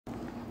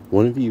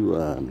One of you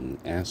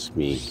asked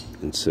me,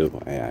 and so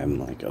I'm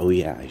like, oh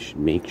yeah, I should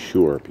make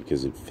sure,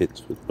 because it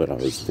fits with what I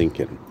was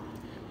thinking,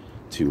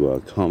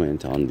 to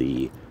comment on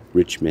the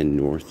Richmond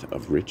north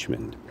of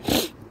Richmond.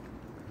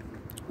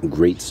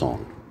 Great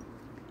song.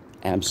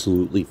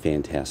 Absolutely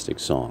fantastic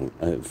song.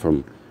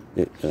 From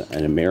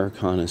an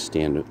Americana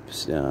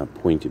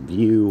point of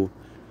view,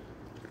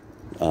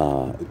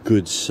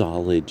 good,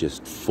 solid,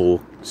 just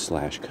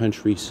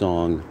folk/country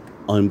song.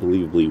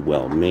 Unbelievably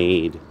well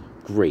made.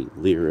 Great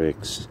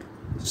lyrics.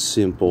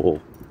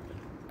 Simple.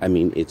 I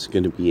mean, it's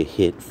going to be a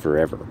hit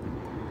forever.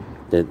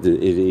 It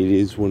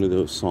is one of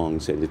those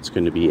songs that it's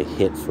going to be a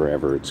hit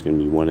forever. It's going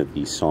to be one of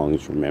these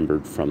songs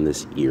remembered from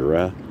this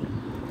era.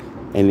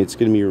 And it's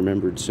going to be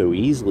remembered so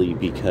easily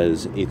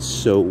because it's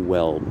so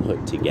well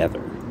put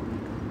together.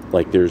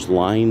 Like, there's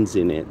lines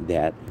in it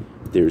that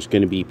there's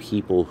going to be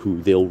people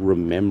who they'll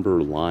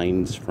remember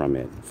lines from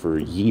it for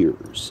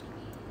years.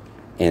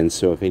 And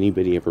so if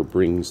anybody ever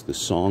brings the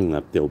song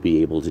up, they'll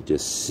be able to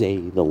just say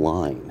the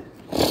line.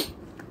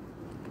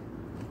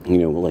 You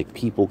know, like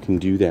people can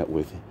do that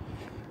with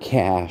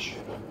Cash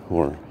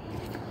or,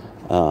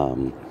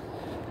 oh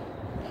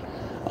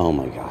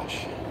my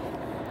gosh.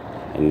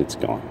 And it's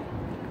gone.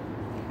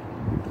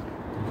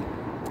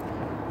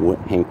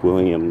 Hank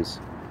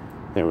Williams,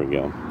 there we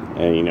go.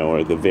 And, you know,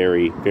 or the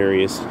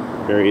various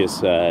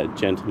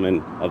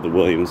gentlemen of the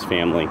Williams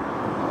family.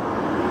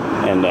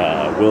 And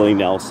Willie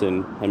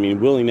Nelson. I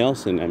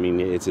mean,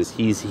 it's just,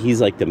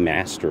 he's like the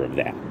master of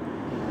that.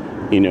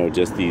 You know,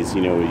 just these,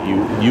 you know,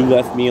 you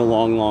left me a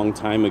long, long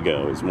time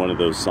ago is one of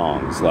those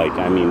songs. Like,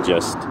 I mean,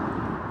 just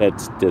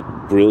that's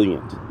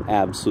brilliant,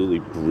 absolutely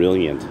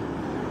brilliant.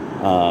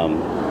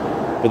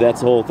 But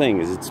that's the whole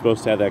thing, is it's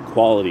supposed to have that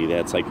quality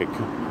that's like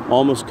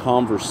almost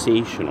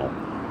conversational.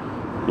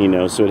 You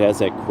know, so it has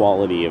that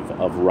quality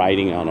of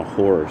riding on a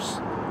horse,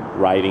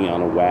 riding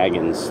on a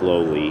wagon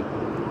slowly,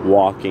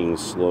 walking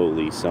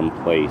slowly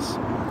someplace.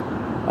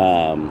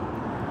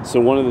 So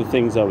one of the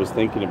things I was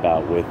thinking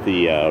about with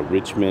the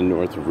Richmond,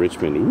 north of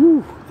Richmond,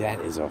 ooh,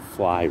 that is a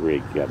fly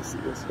rig. You gotta see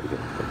this.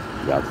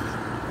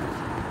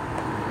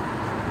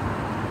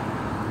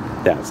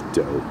 That's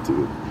dope,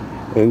 dude.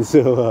 And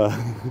so,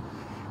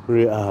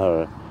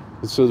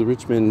 so the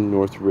Richmond,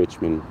 north of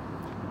Richmond,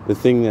 the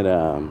thing that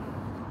I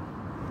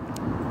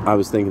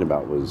was thinking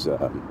about was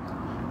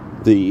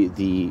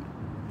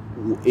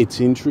it's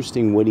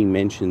interesting what he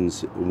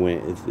mentions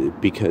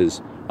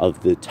because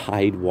of the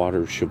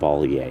Tidewater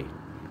Chevalier.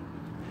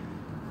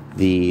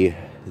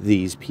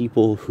 These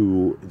people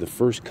who, the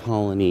first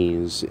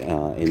colonies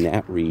in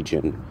that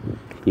region,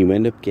 you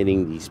end up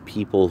getting these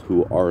people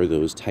who are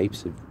those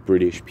types of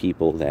British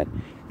people that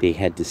they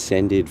had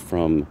descended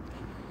from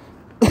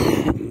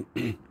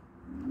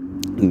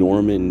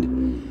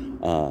Normand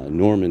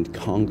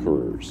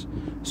conquerors.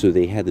 So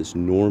they had this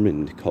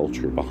Normand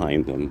culture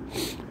behind them,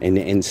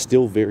 and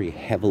still very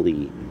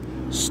heavily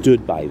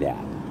stood by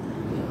that.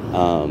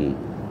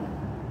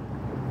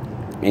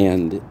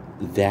 And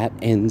that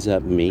ends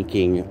up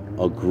making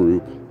a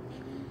group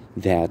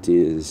that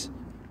is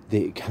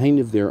kind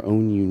of their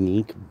own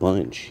unique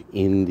bunch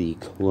in the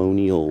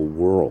colonial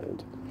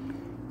world.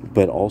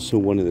 But also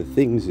one of the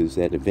things is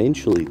that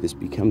eventually this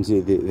becomes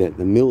that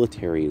the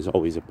military is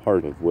always a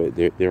part of what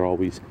they're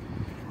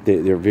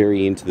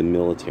very into the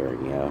military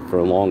for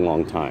a long,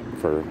 long time,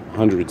 for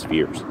hundreds of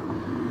years.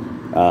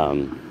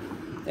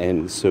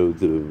 And so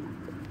the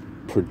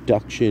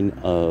production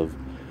of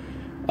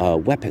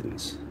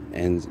weapons,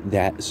 and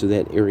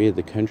that area of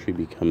the country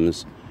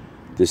becomes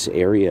this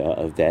area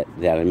of that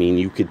I mean,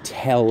 you could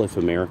tell if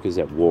America's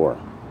at war,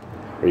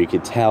 or you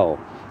could tell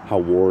how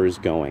war is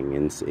going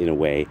in a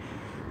way,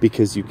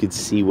 because you could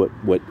see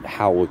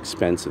how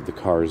expensive the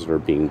cars that are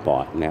being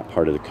bought in that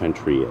part of the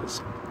country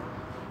is.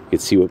 You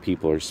could see what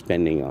people are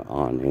spending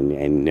on,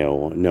 and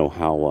know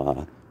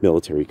how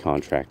military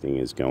contracting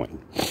is going.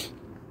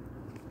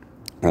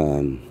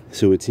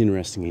 So it's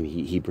interesting, and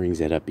he brings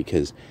that up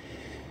because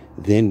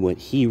then what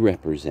he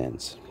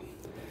represents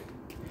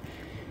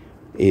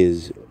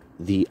is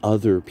the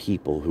other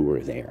people who were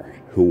there,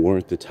 who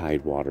weren't the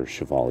Tidewater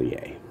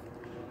Chevalier.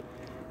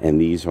 And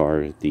these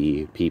are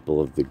the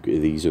people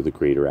these are the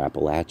greater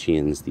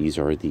Appalachians. These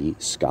are the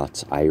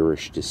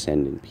Scots-Irish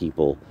descendant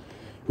people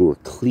who were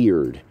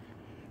cleared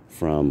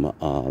from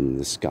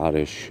the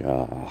Scottish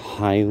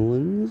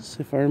Highlands,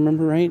 if I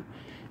remember right,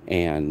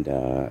 and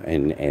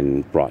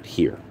brought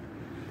here.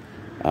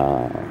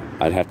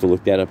 I'd have to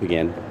look that up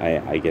again.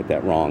 I get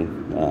that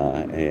wrong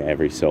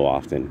every so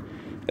often.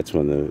 That's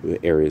one of the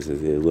areas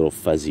that's a little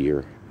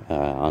fuzzier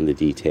on the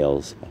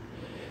details.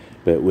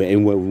 But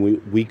when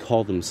we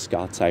call them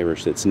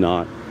Scots-Irish, that's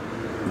not,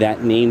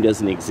 that name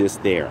doesn't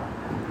exist there.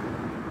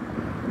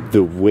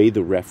 The way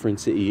the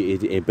reference, but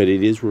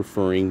it is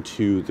referring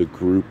to the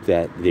group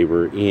that they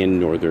were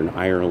in Northern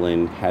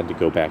Ireland, had to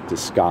go back to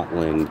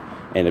Scotland,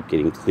 end up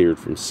getting cleared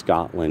from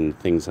Scotland,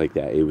 things like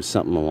that. It was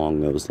something along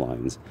those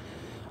lines.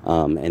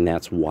 And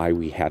that's why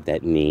we have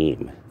that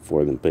name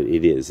for them. But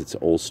it's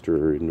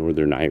Ulster,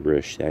 Northern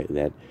Irish,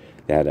 that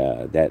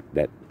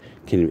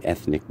kind of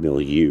ethnic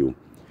milieu.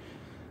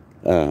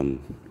 And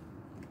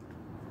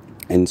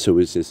so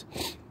it's this.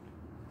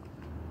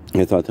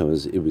 I thought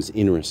it was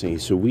interesting.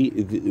 So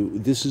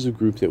this is a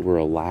group that we're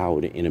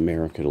allowed in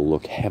America to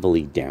look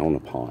heavily down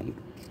upon.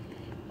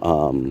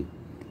 The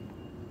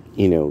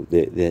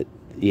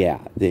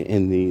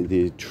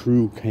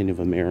true kind of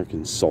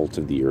American salt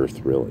of the earth,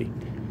 really.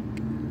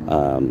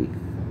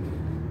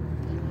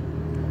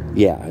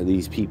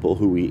 These people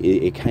who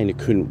it kind of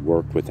couldn't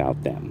work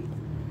without them.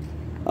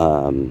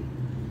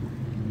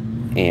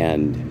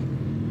 And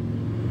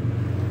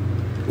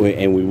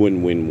we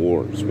wouldn't win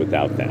wars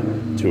without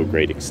them to a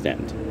great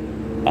extent.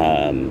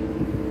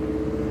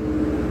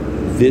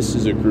 This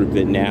is a group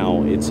that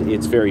now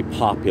it's very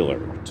popular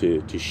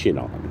to shit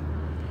on,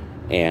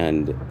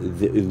 and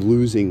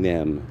losing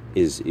them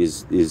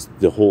is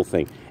the whole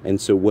thing. And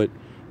so what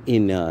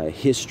in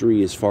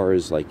history, as far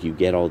as like you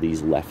get all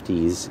these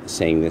lefties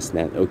saying this and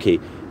that, okay,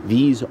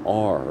 these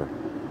are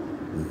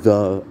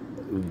the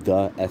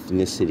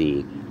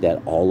ethnicity that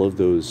all of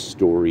those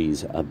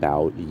stories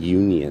about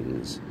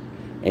unions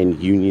and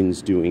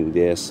unions doing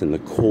this and the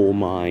coal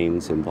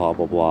mines and blah,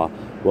 blah, blah.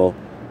 Well,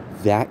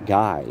 that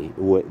guy,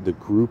 what the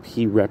group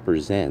he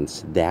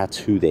represents, that's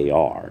who they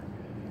are.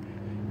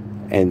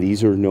 And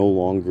these are no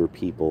longer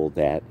people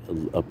that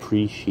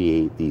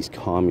appreciate these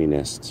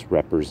communists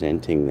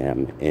representing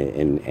them.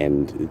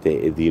 And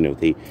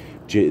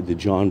the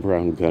John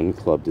Brown Gun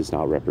Club does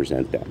not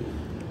represent them.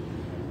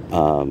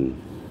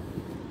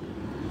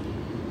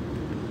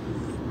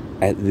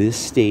 At this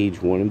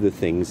stage, one of the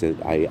things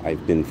that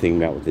I've been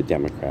thinking about with the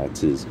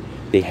Democrats is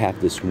they have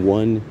this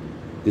one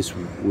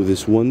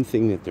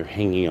thing that they're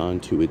hanging on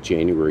to with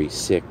January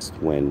 6th,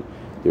 when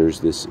there's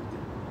this,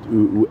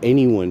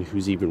 anyone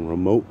who's even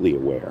remotely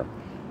aware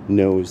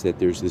knows that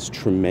there's this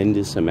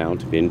tremendous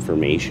amount of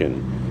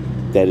information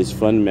that is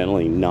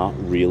fundamentally not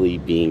really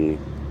being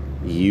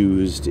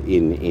used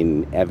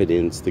in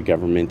evidence. The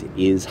government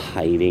is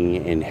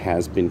hiding and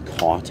has been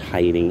caught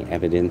hiding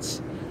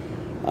evidence.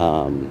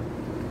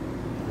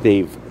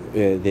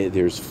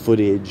 There's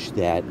footage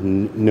that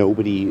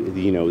nobody,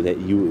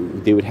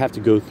 they would have to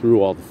go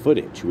through all the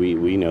footage.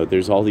 We know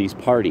there's all these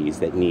parties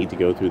that need to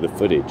go through the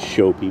footage,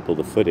 show people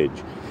the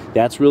footage.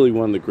 That's really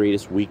one of the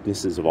greatest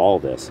weaknesses of all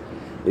this,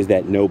 is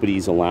that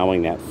nobody's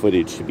allowing that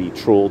footage to be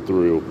trolled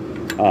through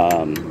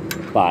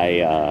by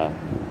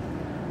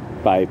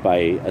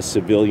a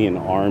civilian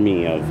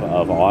army of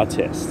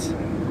autists.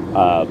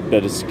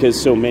 But it's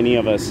because so many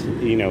of us,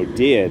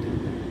 did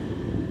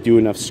do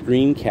enough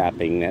screen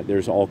capping that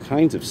there's all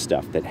kinds of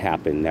stuff that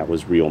happened that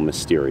was real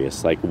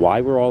mysterious. Like,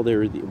 why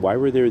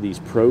were there these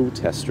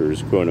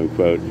protesters, quote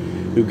unquote,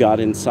 who got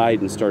inside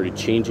and started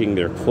changing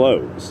their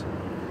clothes?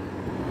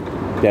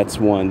 That's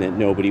one that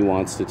nobody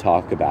wants to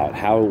talk about.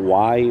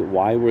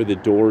 Why were the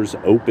doors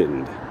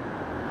opened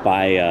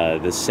by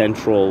the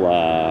central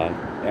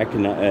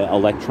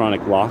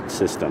electronic lock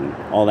system?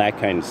 All that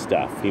kind of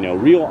stuff.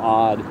 Real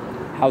odd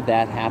how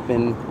that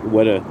happened.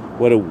 What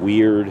a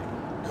weird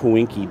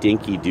coinky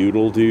dinky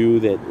doodle do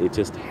that it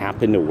just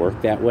happened to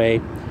work that way.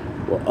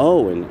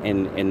 Well,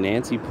 and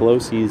Nancy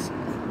Pelosi's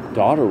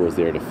daughter was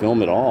there to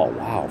film it all.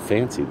 Wow,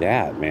 fancy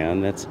that,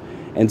 man.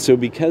 And so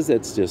because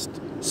that's just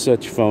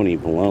such phony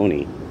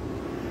baloney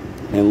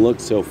and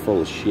looks so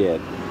full of shit,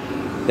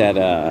 that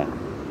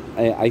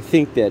I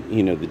think that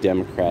the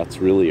Democrats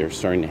really are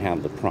starting to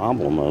have the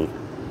problem of,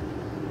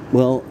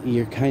 well,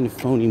 you're kind of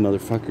phony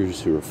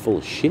motherfuckers who are full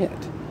of shit.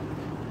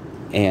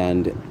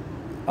 And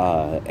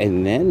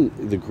then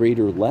the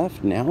greater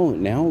left,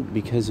 now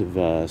because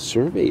of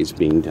surveys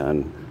being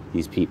done,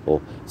 these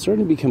people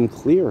starting to become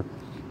clear,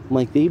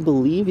 like they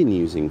believe in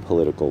using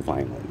political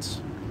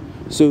violence.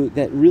 So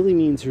that really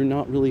means they're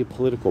not really a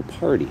political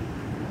party.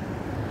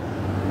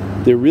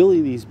 They're really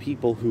these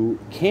people who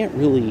can't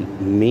really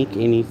make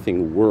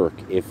anything work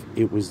if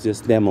it was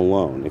just them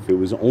alone, if it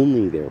was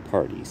only their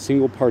party.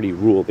 Single party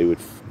rule,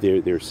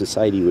 their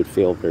society would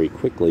fail very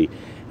quickly,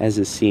 as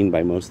is seen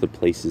by most of the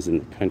places in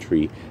the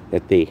country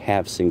that they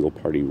have single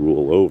party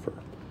rule over.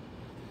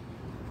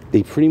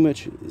 They pretty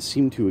much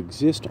seem to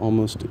exist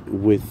almost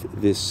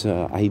with this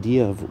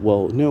idea of,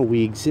 well, no,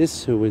 we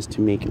exist so as to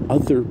make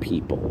other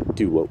people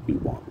do what we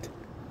want.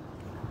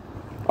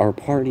 Our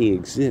party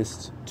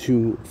exists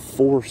to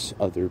force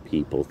other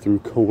people through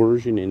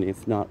coercion, and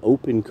if not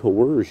open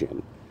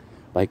coercion,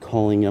 by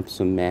calling up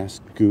some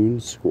masked goon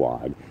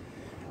squad.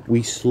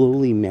 We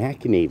slowly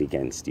machinate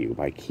against you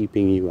by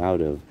keeping you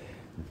out of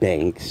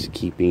banks,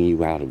 keeping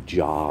you out of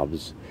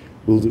jobs.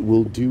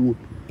 We'll do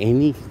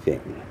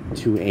anything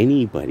to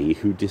anybody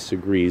who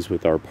disagrees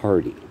with our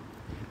party.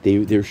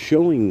 They're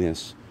showing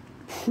this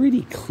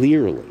pretty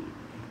clearly,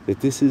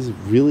 that this is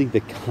really the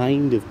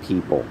kind of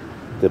people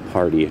the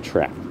party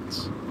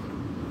attracts.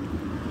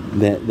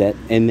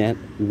 That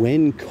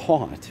when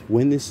caught,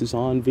 when this is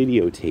on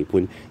videotape,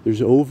 when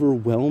there's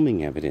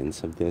overwhelming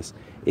evidence of this,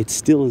 it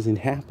still isn't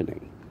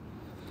happening.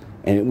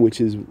 And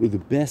which is the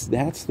best,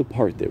 that's the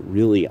part that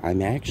really,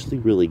 I'm actually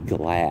really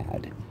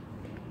glad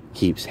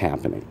keeps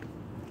happening.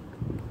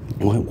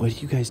 What are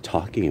you guys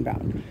talking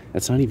about?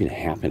 That's not even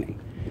happening.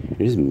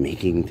 You're just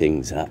making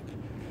things up.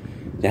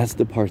 That's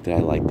the part that I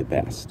like the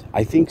best.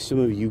 I think some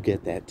of you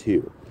get that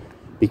too.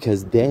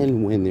 Because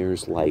then when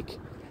there's like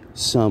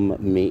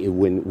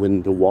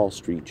when the Wall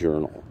Street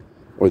Journal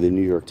or the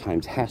New York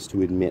Times has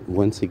to admit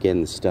once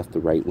again the stuff the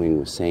right wing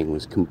was saying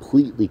was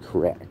completely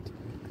correct,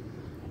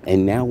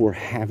 and now we're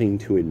having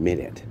to admit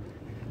it.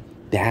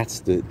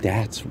 That's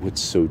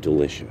what's so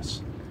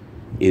delicious,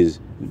 is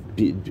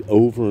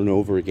over and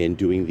over again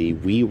doing the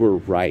we were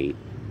right,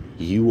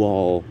 you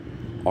all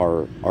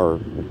are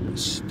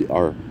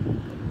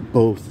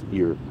both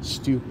you're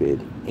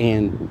stupid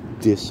and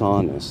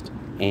dishonest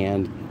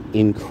and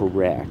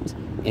incorrect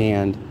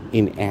and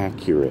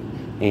inaccurate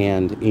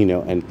and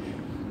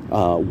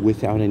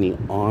without any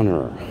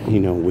honor,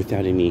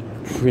 without any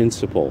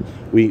principle.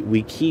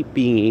 We keep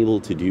being able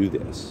to do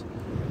this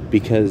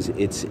because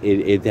that's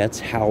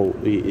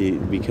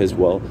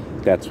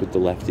what the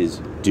left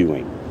is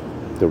doing.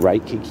 The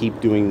right can keep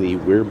doing the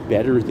we're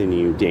better than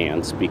you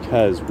dance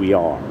because we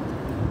are.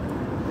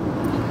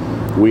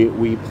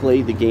 We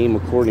play the game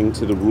according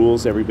to the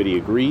rules everybody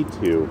agreed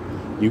to.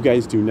 You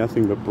guys do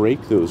nothing but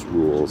break those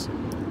rules.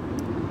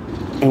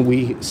 And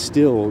we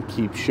still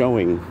keep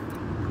showing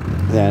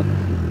that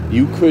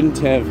you can't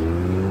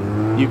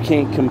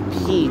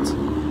compete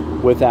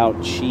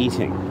without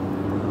cheating.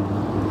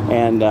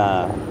 And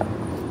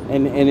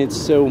it's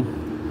so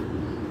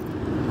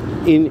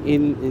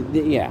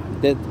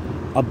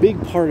that's a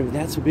big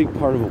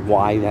part of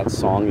why that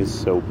song is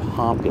so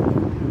popular.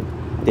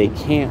 They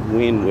can't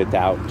win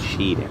without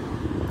cheating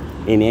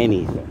in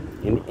anything,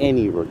 in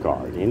any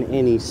regard, in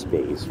any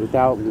space,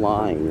 without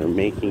lying or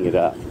making it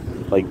up,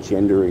 like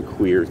gender and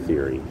queer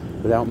theory,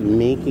 without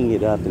making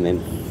it up and then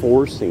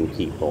forcing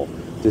people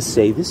to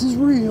say, this is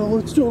real,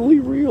 it's totally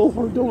real,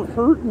 or don't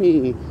hurt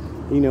me.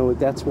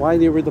 That's why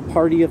they were the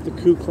party of the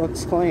Ku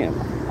Klux Klan.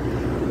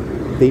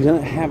 They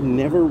have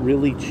never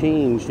really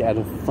changed at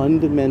a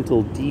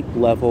fundamental, deep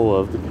level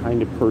of the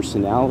kind of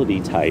personality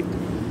type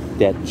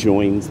that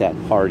joins that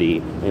party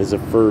and is a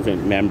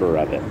fervent member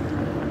of it.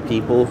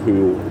 People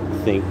who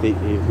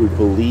who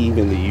believe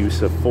in the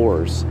use of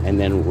force and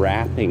then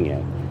wrapping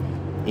it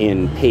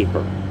in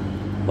paper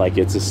like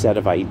it's a set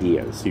of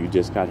ideas. You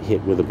just got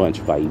hit with a bunch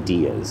of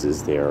ideas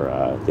is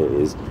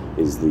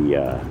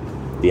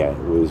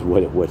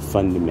what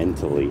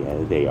fundamentally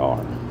they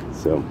are.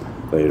 So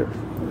later.